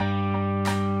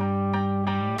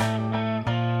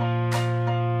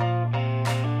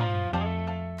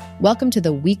Welcome to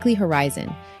the Weekly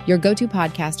Horizon, your go-to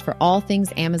podcast for all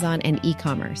things Amazon and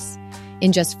e-commerce.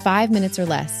 In just 5 minutes or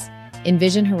less,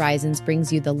 Envision Horizons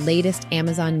brings you the latest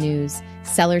Amazon news,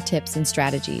 seller tips, and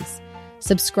strategies.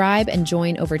 Subscribe and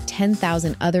join over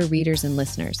 10,000 other readers and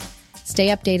listeners. Stay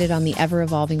updated on the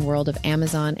ever-evolving world of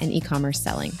Amazon and e-commerce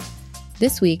selling.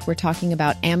 This week, we're talking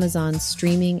about Amazon's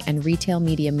streaming and retail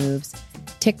media moves,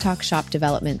 TikTok shop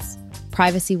developments,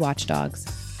 privacy watchdogs,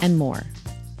 and more.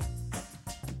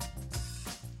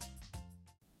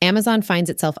 Amazon finds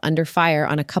itself under fire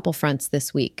on a couple fronts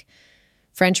this week.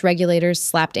 French regulators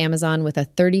slapped Amazon with a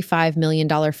 $35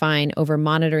 million fine over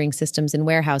monitoring systems in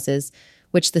warehouses,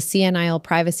 which the CNIL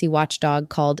privacy watchdog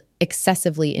called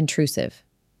excessively intrusive.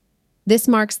 This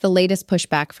marks the latest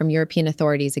pushback from European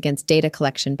authorities against data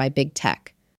collection by big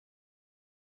tech.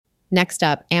 Next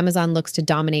up, Amazon looks to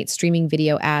dominate streaming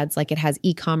video ads like it has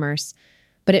e-commerce,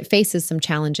 but it faces some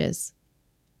challenges.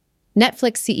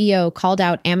 Netflix CEO called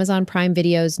out Amazon Prime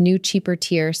Video's new cheaper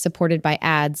tier supported by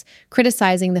ads,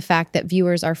 criticizing the fact that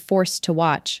viewers are forced to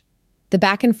watch. The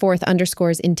back and forth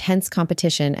underscores intense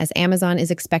competition as Amazon is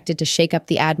expected to shake up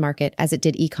the ad market as it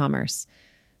did e-commerce.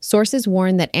 Sources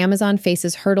warn that Amazon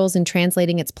faces hurdles in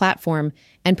translating its platform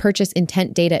and purchase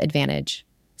intent data advantage.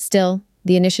 Still,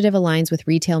 the initiative aligns with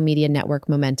retail media network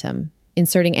momentum,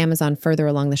 inserting Amazon further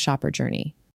along the shopper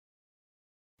journey.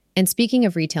 And speaking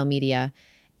of retail media,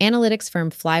 analytics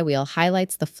firm Flywheel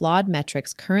highlights the flawed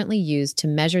metrics currently used to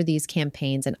measure these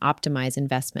campaigns and optimize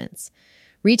investments.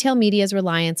 Retail media's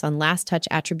reliance on last-touch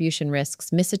attribution risks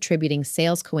misattributing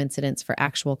sales coincidence for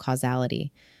actual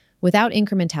causality. Without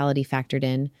incrementality factored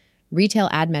in, retail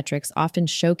ad metrics often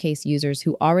showcase users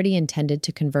who already intended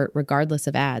to convert regardless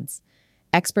of ads.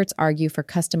 Experts argue for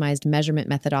customized measurement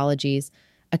methodologies,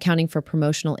 accounting for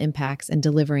promotional impacts and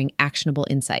delivering actionable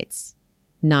insights,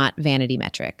 not vanity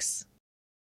metrics.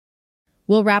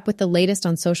 We'll wrap with the latest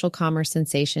on social commerce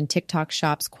sensation TikTok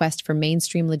Shop's quest for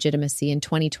mainstream legitimacy in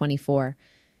 2024.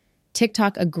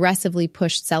 TikTok aggressively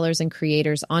pushed sellers and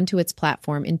creators onto its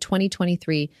platform in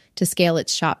 2023 to scale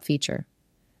its shop feature.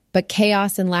 But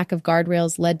chaos and lack of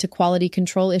guardrails led to quality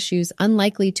control issues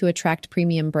unlikely to attract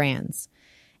premium brands.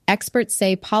 Experts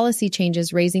say policy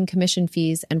changes raising commission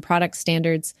fees and product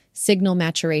standards signal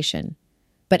maturation.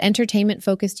 But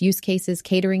entertainment-focused use cases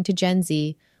catering to Gen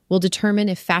Z will determine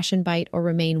if fashion bite or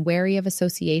remain wary of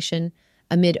association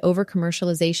amid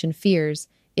over-commercialization fears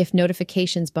if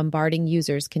notifications bombarding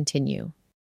users continue.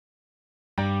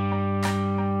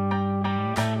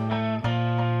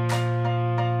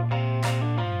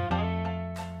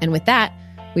 And with that,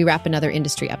 we wrap another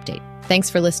industry update. Thanks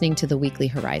for listening to the Weekly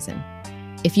Horizon.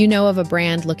 If you know of a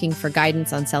brand looking for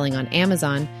guidance on selling on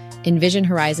Amazon, Envision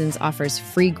Horizons offers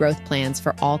free growth plans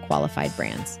for all qualified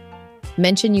brands.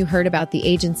 Mention you heard about the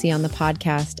agency on the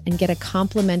podcast and get a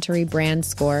complimentary brand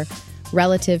score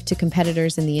relative to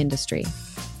competitors in the industry.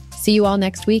 See you all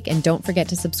next week, and don't forget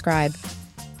to subscribe.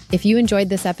 If you enjoyed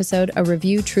this episode, a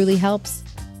review truly helps.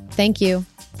 Thank you.